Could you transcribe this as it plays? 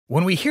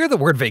When we hear the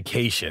word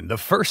vacation, the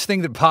first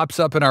thing that pops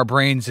up in our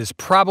brains is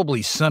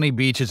probably sunny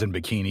beaches and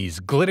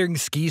bikinis, glittering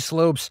ski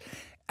slopes,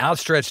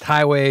 outstretched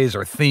highways,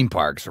 or theme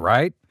parks,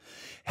 right?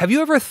 Have you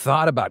ever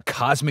thought about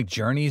cosmic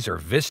journeys or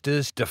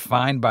vistas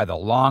defined by the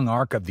long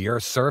arc of the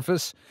Earth's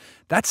surface?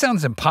 That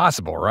sounds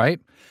impossible, right?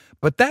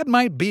 But that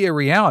might be a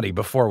reality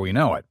before we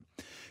know it.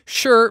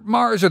 Sure,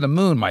 Mars or the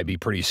Moon might be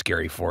pretty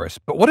scary for us,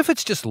 but what if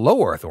it's just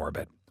low Earth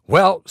orbit?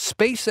 Well,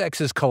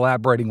 SpaceX is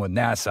collaborating with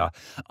NASA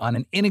on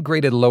an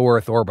integrated low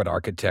Earth orbit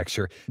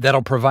architecture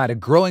that'll provide a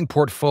growing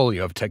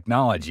portfolio of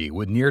technology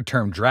with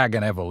near-term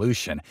Dragon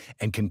evolution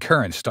and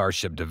concurrent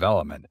Starship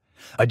development.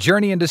 A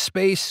journey into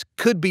space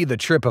could be the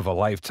trip of a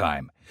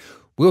lifetime.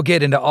 We'll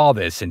get into all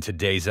this in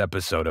today's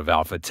episode of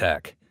Alpha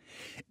Tech.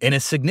 In a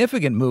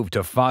significant move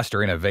to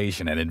foster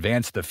innovation and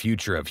advance the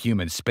future of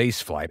human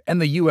spaceflight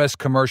and the U.S.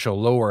 commercial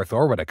low Earth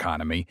orbit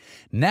economy,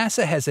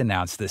 NASA has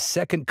announced the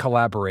second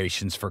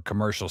Collaborations for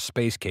Commercial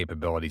Space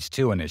Capabilities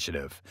 2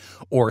 initiative,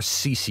 or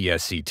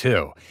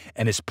CCSC2,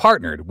 and is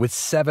partnered with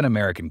 7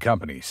 American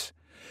companies.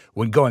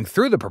 When going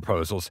through the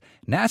proposals,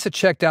 NASA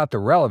checked out the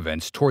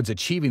relevance towards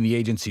achieving the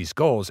agency's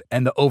goals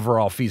and the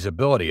overall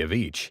feasibility of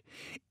each.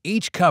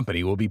 Each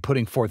company will be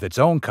putting forth its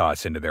own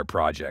costs into their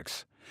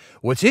projects.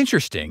 What's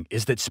interesting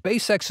is that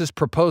SpaceX's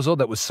proposal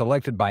that was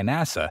selected by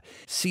NASA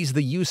sees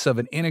the use of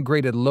an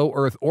integrated low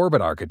Earth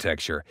orbit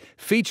architecture,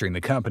 featuring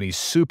the company's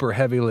super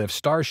heavy-lift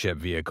Starship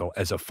vehicle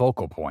as a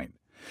focal point.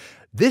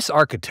 This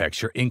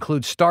architecture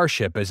includes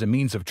Starship as a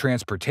means of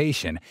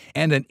transportation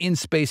and an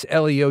in-space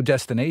LEO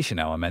destination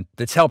element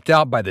that's helped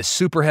out by the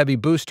Super Heavy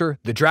booster,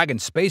 the Dragon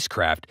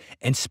spacecraft,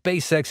 and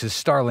SpaceX's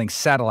Starlink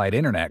satellite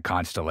internet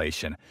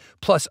constellation,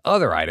 plus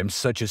other items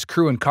such as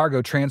crew and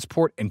cargo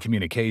transport and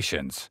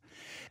communications.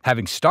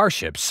 Having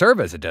Starship serve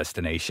as a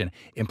destination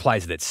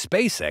implies that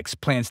SpaceX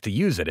plans to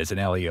use it as an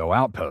LEO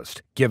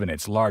outpost, given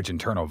its large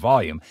internal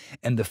volume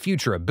and the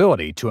future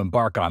ability to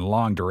embark on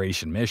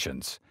long-duration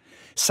missions.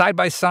 Side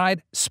by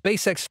side,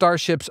 SpaceX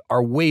Starships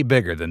are way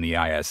bigger than the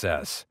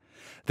ISS.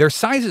 Their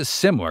size is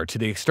similar to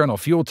the external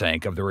fuel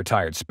tank of the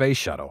retired space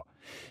shuttle.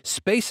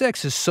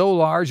 SpaceX is so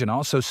large and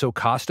also so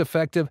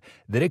cost-effective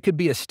that it could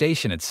be a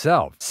station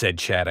itself, said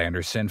Chad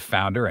Anderson,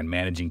 founder and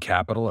managing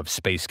capital of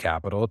Space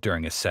Capital,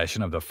 during a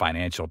session of the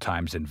Financial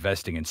Times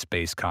Investing in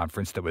Space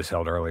conference that was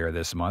held earlier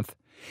this month.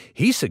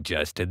 He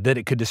suggested that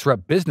it could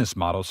disrupt business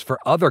models for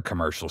other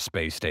commercial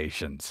space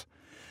stations.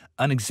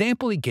 An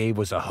example he gave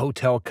was a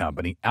hotel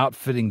company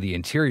outfitting the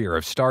interior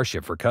of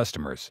Starship for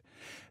customers.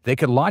 They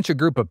could launch a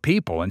group of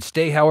people and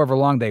stay however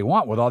long they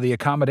want with all the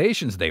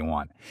accommodations they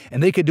want,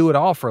 and they could do it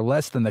all for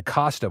less than the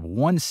cost of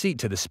one seat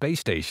to the space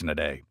station a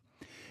day.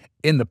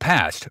 In the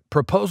past,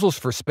 proposals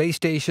for space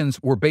stations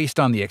were based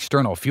on the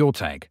external fuel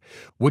tank,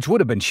 which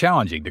would have been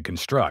challenging to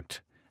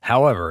construct.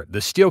 However,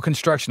 the steel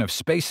construction of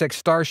SpaceX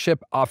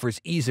Starship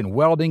offers ease in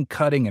welding,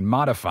 cutting, and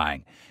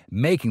modifying,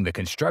 making the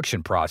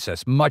construction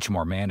process much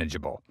more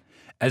manageable.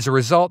 As a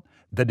result,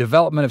 the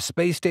development of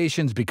space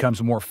stations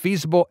becomes more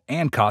feasible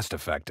and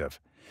cost-effective.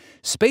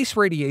 Space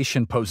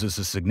radiation poses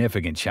a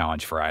significant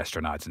challenge for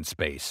astronauts in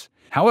space.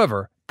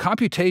 However,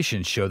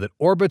 computations show that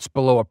orbits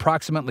below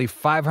approximately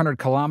 500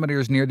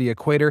 kilometers near the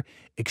equator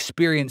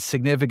experience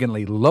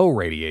significantly low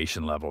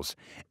radiation levels,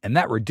 and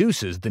that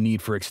reduces the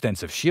need for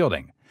extensive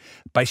shielding.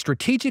 By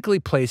strategically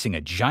placing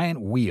a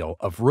giant wheel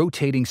of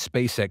rotating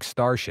SpaceX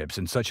Starships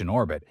in such an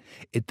orbit,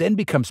 it then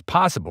becomes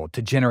possible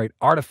to generate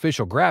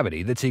artificial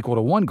gravity that's equal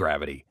to 1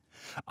 gravity.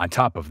 On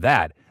top of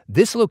that,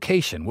 this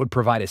location would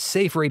provide a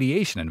safe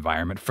radiation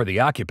environment for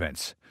the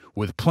occupants.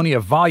 With plenty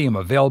of volume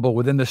available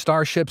within the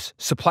Starships,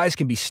 supplies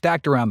can be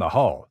stacked around the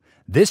hull.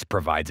 This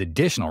provides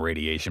additional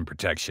radiation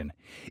protection.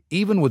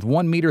 Even with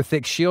 1-meter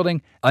thick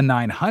shielding, a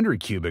 900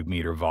 cubic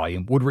meter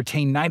volume would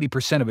retain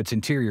 90% of its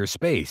interior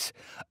space,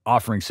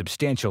 offering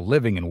substantial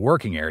living and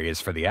working areas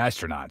for the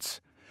astronauts.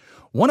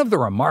 One of the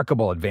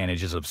remarkable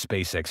advantages of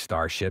SpaceX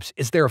Starships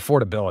is their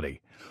affordability.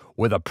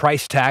 With a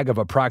price tag of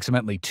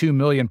approximately $2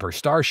 million per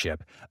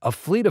Starship, a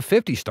fleet of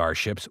 50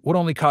 Starships would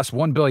only cost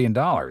 $1 billion.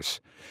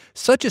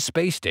 Such a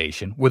space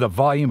station, with a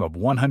volume of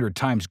 100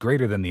 times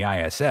greater than the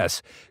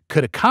ISS,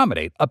 could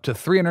accommodate up to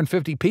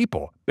 350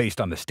 people, based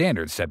on the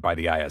standards set by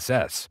the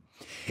ISS.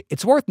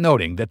 It's worth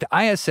noting that the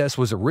ISS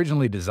was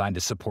originally designed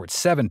to support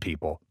 7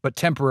 people, but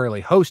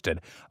temporarily hosted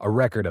a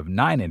record of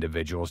 9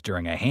 individuals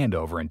during a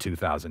handover in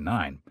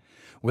 2009.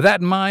 With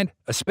that in mind,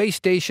 a space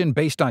station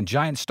based on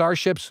giant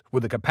Starships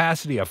with a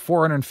capacity of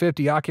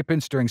 450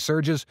 occupants during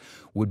surges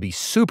would be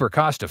super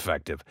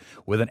cost-effective,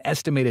 with an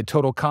estimated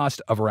total cost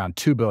of around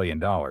 $2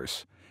 billion.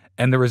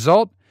 And the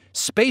result?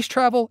 Space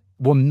travel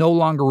will no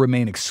longer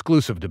remain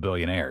exclusive to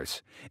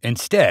billionaires.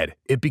 Instead,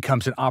 it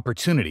becomes an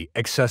opportunity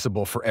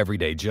accessible for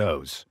everyday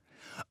Joes.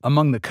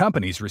 Among the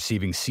companies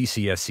receiving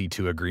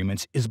CCSC2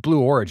 agreements is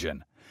Blue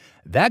Origin.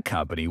 That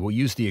company will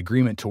use the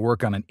agreement to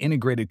work on an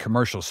integrated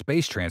commercial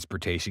space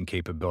transportation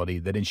capability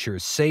that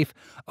ensures safe,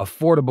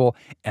 affordable,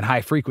 and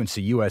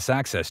high-frequency U.S.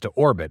 access to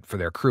orbit for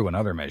their crew and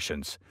other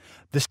missions.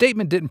 The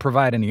statement didn't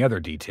provide any other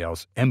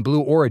details, and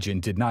Blue Origin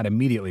did not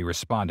immediately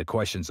respond to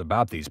questions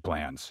about these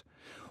plans.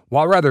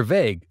 While rather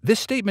vague,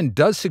 this statement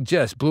does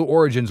suggest Blue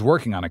Origin's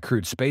working on a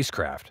crewed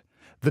spacecraft.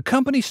 The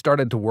company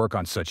started to work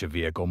on such a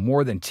vehicle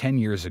more than 10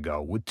 years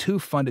ago with 2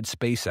 funded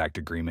Space Act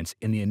agreements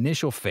in the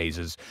initial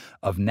phases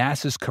of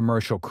NASA's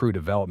Commercial Crew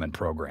Development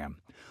Program.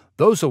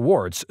 Those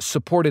awards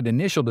supported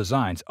initial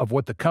designs of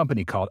what the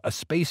company called a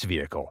space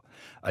vehicle,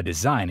 a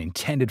design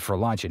intended for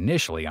launch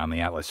initially on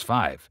the Atlas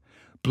V.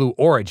 Blue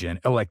Origin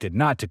elected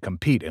not to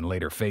compete in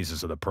later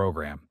phases of the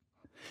program.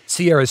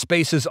 Sierra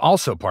Space is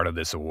also part of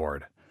this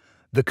award.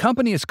 The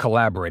company is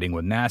collaborating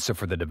with NASA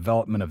for the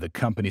development of the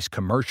company's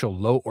commercial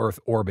low Earth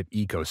orbit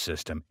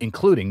ecosystem,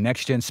 including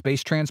next-gen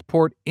space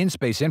transport,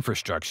 in-space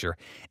infrastructure,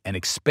 and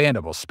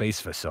expandable space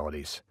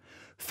facilities.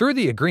 Through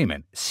the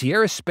agreement,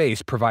 Sierra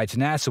Space provides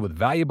NASA with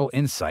valuable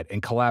insight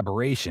and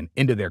collaboration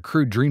into their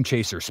crewed Dream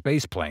Chaser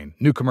spaceplane,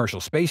 new commercial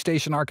space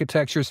station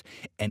architectures,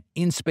 and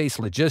in-space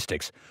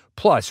logistics,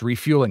 plus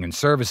refueling and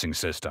servicing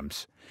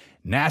systems.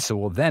 NASA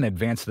will then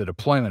advance the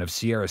deployment of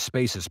Sierra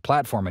Space's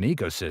platform and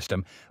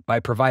ecosystem by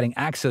providing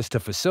access to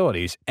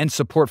facilities and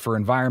support for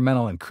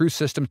environmental and crew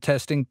system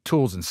testing,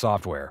 tools, and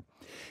software.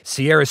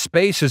 Sierra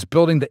Space is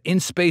building the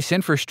in-space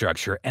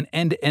infrastructure and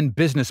end-to-end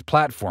business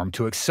platform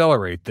to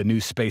accelerate the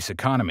new space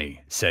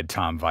economy, said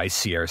Tom Weiss,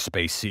 Sierra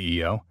Space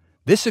CEO.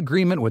 This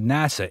agreement with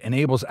NASA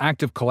enables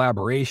active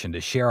collaboration to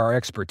share our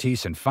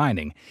expertise and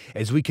finding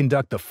as we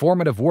conduct the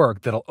formative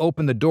work that'll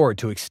open the door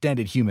to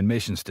extended human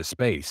missions to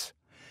space.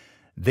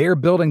 They're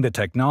building the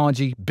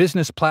technology,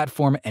 business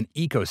platform, and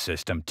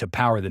ecosystem to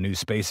power the new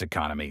space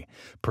economy,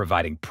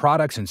 providing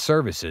products and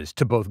services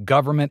to both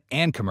government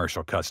and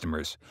commercial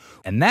customers.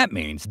 And that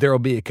means there will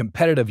be a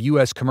competitive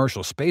U.S.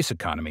 commercial space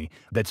economy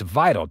that's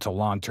vital to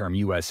long-term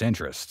U.S.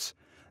 interests.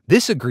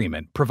 This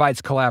agreement provides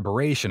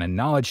collaboration and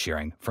knowledge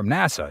sharing from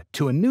NASA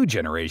to a new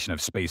generation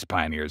of space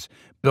pioneers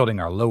building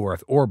our low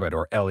Earth orbit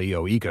or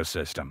LEO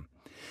ecosystem.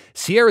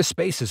 Sierra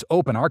Space's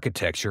open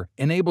architecture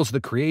enables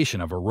the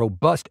creation of a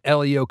robust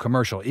LEO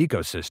commercial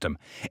ecosystem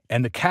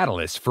and the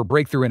catalyst for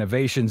breakthrough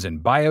innovations in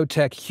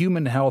biotech,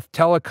 human health,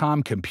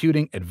 telecom,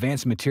 computing,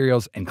 advanced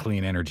materials, and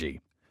clean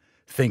energy.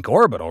 Think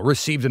Orbital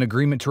received an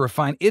agreement to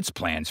refine its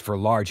plans for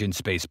large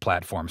in-space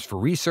platforms for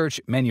research,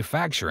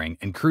 manufacturing,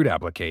 and crewed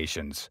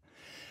applications.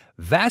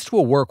 VAST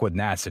will work with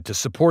NASA to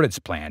support its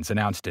plans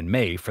announced in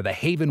May for the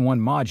Haven 1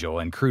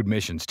 module and crewed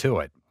missions to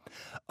it.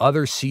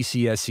 Other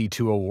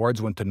CCSC-2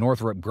 awards went to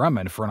Northrop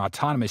Grumman for an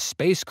autonomous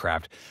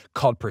spacecraft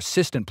called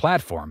Persistent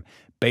Platform,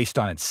 based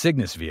on its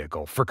Cygnus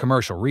vehicle for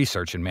commercial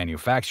research and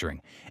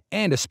manufacturing,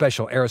 and a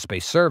Special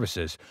Aerospace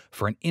Services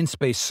for an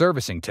in-space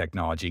servicing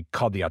technology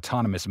called the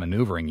Autonomous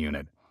Maneuvering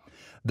Unit.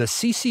 The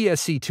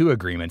CCSC-2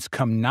 agreements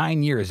come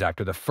 9 years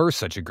after the first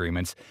such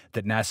agreements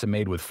that NASA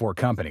made with 4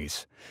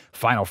 companies.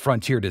 Final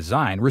Frontier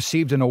Design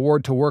received an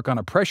award to work on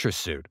a pressure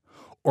suit.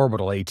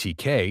 Orbital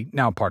ATK,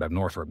 now part of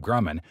Northrop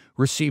Grumman,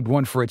 received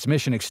one for its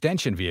Mission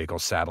Extension Vehicle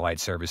satellite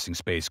servicing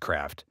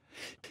spacecraft.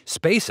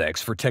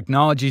 SpaceX for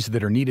technologies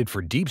that are needed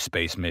for deep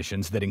space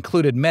missions that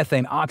included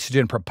methane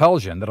oxygen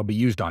propulsion that'll be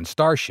used on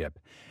Starship.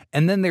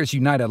 And then there's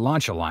United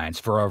Launch Alliance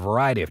for a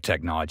variety of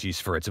technologies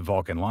for its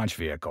Vulcan launch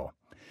vehicle.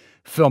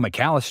 Phil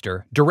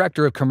McAllister,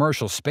 director of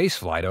commercial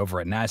spaceflight over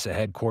at NASA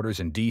headquarters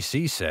in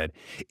D.C., said,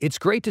 "It's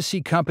great to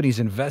see companies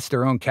invest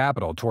their own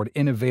capital toward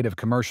innovative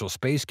commercial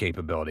space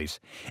capabilities,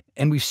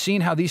 and we've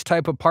seen how these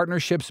type of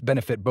partnerships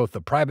benefit both the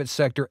private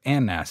sector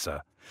and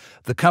NASA.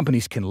 The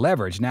companies can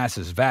leverage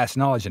NASA's vast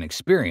knowledge and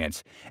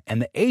experience,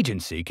 and the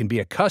agency can be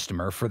a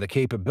customer for the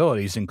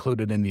capabilities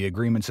included in the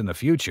agreements in the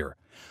future.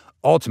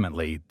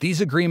 Ultimately, these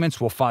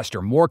agreements will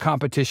foster more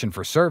competition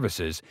for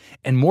services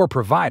and more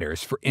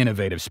providers for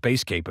innovative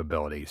space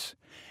capabilities."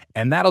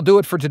 And that'll do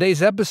it for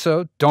today's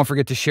episode. Don't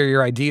forget to share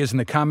your ideas in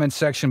the comments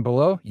section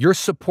below. Your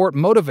support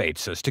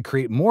motivates us to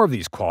create more of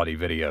these quality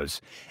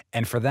videos.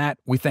 And for that,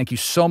 we thank you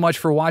so much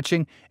for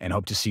watching and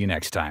hope to see you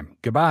next time.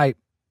 Goodbye.